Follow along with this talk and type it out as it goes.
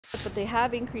But they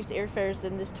have increased airfares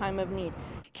in this time of need.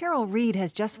 Carol Reed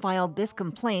has just filed this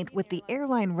complaint with the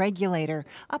airline regulator,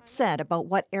 upset about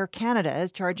what Air Canada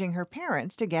is charging her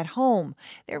parents to get home.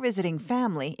 They're visiting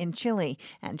family in Chile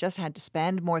and just had to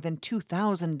spend more than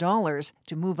 $2,000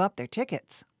 to move up their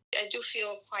tickets. I do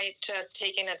feel quite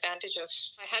taken advantage of.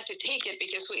 I had to take it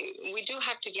because we do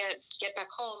have to get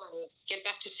back home and get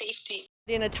back to safety.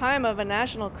 In a time of a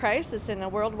national crisis and a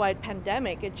worldwide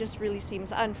pandemic, it just really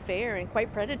seems unfair and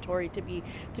quite predatory, to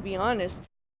be honest.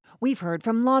 We've heard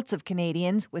from lots of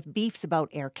Canadians with beefs about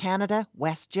Air Canada,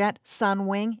 WestJet,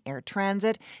 Sunwing, Air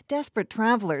Transit, desperate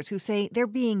travelers who say they're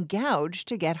being gouged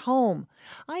to get home.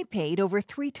 I paid over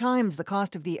 3 times the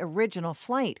cost of the original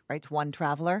flight, writes one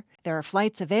traveler. There are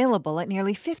flights available at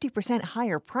nearly 50%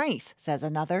 higher price, says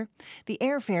another. The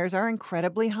airfares are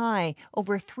incredibly high,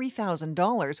 over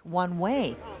 $3,000 one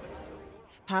way.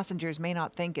 Passengers may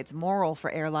not think it's moral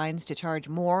for airlines to charge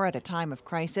more at a time of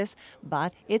crisis,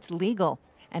 but it's legal.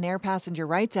 An air passenger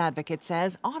rights advocate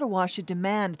says Ottawa should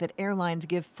demand that airlines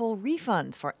give full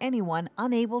refunds for anyone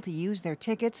unable to use their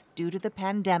tickets due to the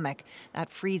pandemic.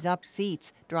 That frees up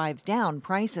seats, drives down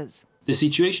prices. The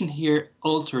situation here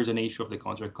alters the nature of the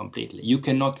contract completely. You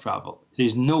cannot travel.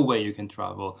 There's no way you can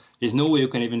travel. There's no way you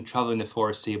can even travel in the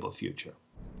foreseeable future.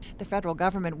 The federal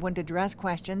government wouldn't address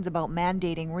questions about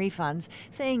mandating refunds,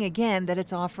 saying again that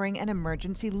it's offering an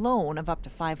emergency loan of up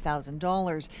to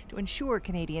 $5,000 to ensure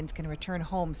Canadians can return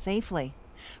home safely.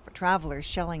 For travelers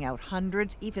shelling out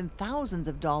hundreds, even thousands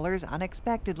of dollars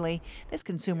unexpectedly, this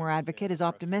consumer advocate is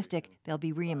optimistic they'll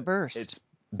be reimbursed. It's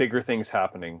bigger things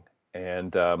happening,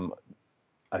 and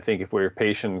I think if we're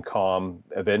patient and calm,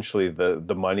 eventually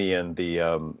the money and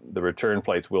the return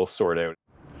flights will sort out.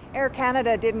 Air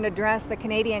Canada didn't address the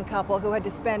Canadian couple who had to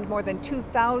spend more than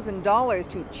 $2,000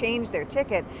 to change their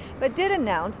ticket, but did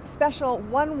announce special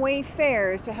one-way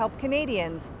fares to help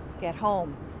Canadians get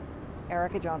home.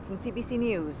 Erica Johnson, CBC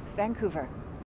News, Vancouver.